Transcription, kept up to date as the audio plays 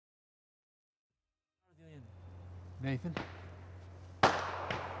Nathan? You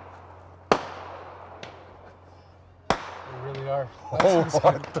really are. Oh,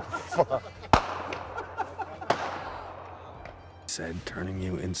 what the fuck? Said turn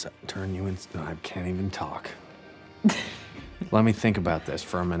you inside. No, I can't even talk. Let me think about this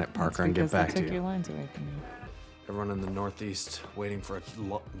for a minute, Parker, and get back to you. Took your lines away from me. Everyone in the Northeast waiting for a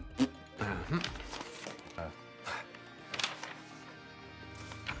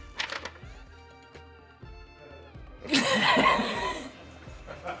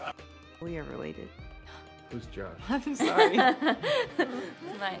We are related. Who's Josh? I'm sorry.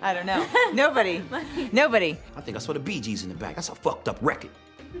 I don't know. Nobody. Nobody. I think I saw the Bee Gees in the back. That's a fucked up record.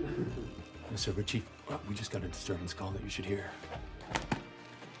 Yes, sir, but Chief, we just got a disturbance call that you should hear.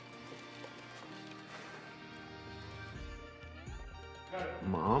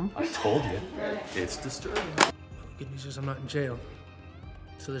 Mom? I told you. It's disturbing. Good news is I'm not in jail.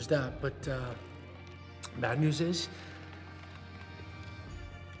 So there's that, but bad news is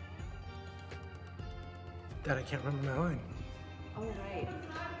that I can't remember my line. Oh, right.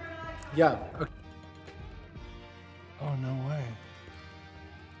 Yeah. Okay. Oh, no way.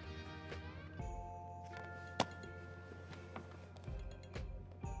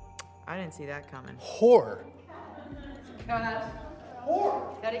 I didn't see that coming. Whore.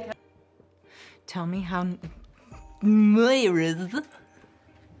 Tell me how Myra's.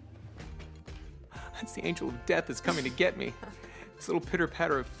 That's the angel of death is coming to get me. This little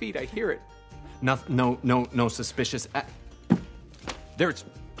pitter-patter of feet, I hear it. No suspicious. There's.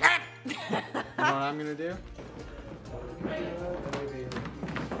 You know what I'm gonna do?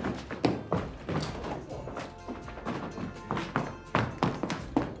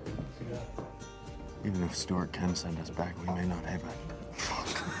 Even if Stuart can send us back, we may not have a.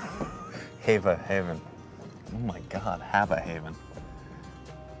 Have a haven. Oh my God, have a haven.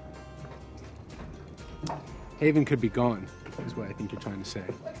 Haven could be gone, is what I think you're trying to say.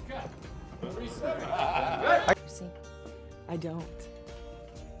 See, I don't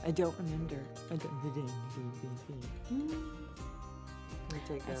remember. I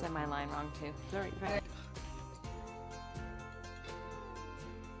said my line wrong too. Sorry.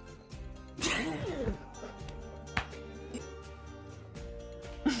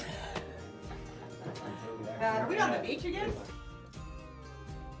 Are we on the beach again?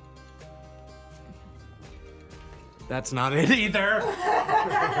 That's not it either.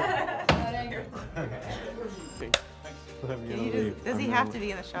 Does he have to be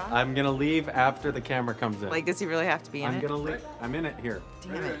in the shot? I'm gonna leave after the camera comes in. Like, does he really have to be in I'm it? gonna leave. I'm in it here.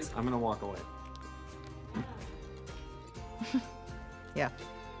 Damn it. I'm gonna walk away. Yeah.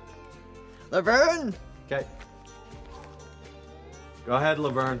 Laverne! Okay. Go ahead,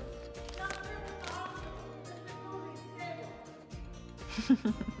 Laverne.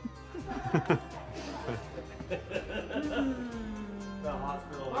 The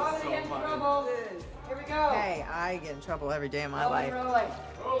hospital is so funny. Here we go. Hey, I get in trouble every day of my life. Rolling.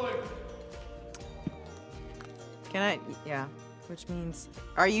 Can I? Yeah. Which means,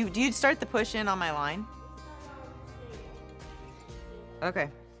 do you start the push in on my line? Okay.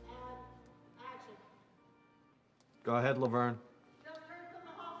 Go ahead, Laverne.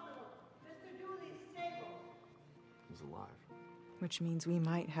 He's alive. Which means we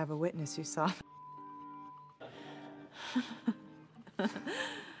might have a witness who saw.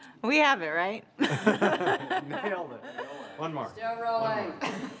 We have it, right? Nailed it. One more. Still rolling.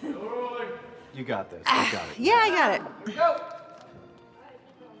 You got this. You got it. Yeah, I got it. Go.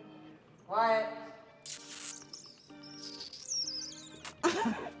 Quiet.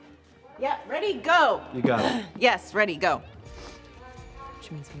 Yeah, ready, go. You got it. Yes, ready, go.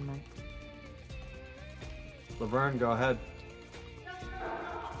 Which means we might. Laverne, go ahead.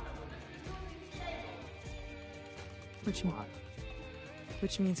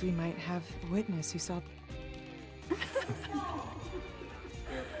 Which means we might have a witness who saw.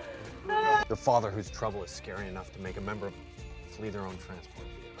 The father whose trouble is scary enough to make a member flee their own transport.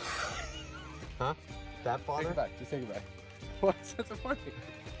 Huh? That father? Take it back. Just take it back. What's that so funny?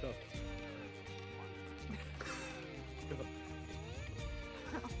 Go.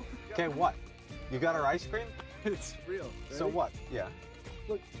 Okay, what? You got her ice cream? It's real. So what? Yeah.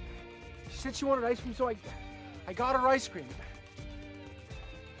 Look, she said she wanted ice cream, so I got her ice cream.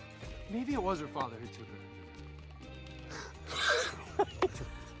 Maybe it was her father who took her.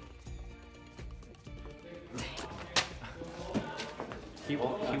 He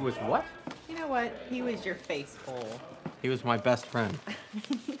was what? You know what? He was your face hole. He was my best friend.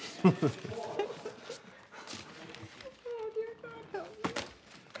 Oh, dear God, help me.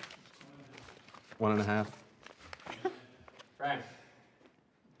 1.5. Frank.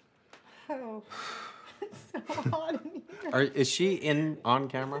 Oh. so hot in here. Is she on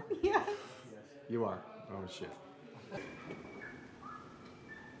camera? Yes. You are. Oh shit.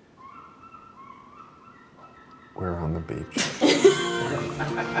 We're on the beach.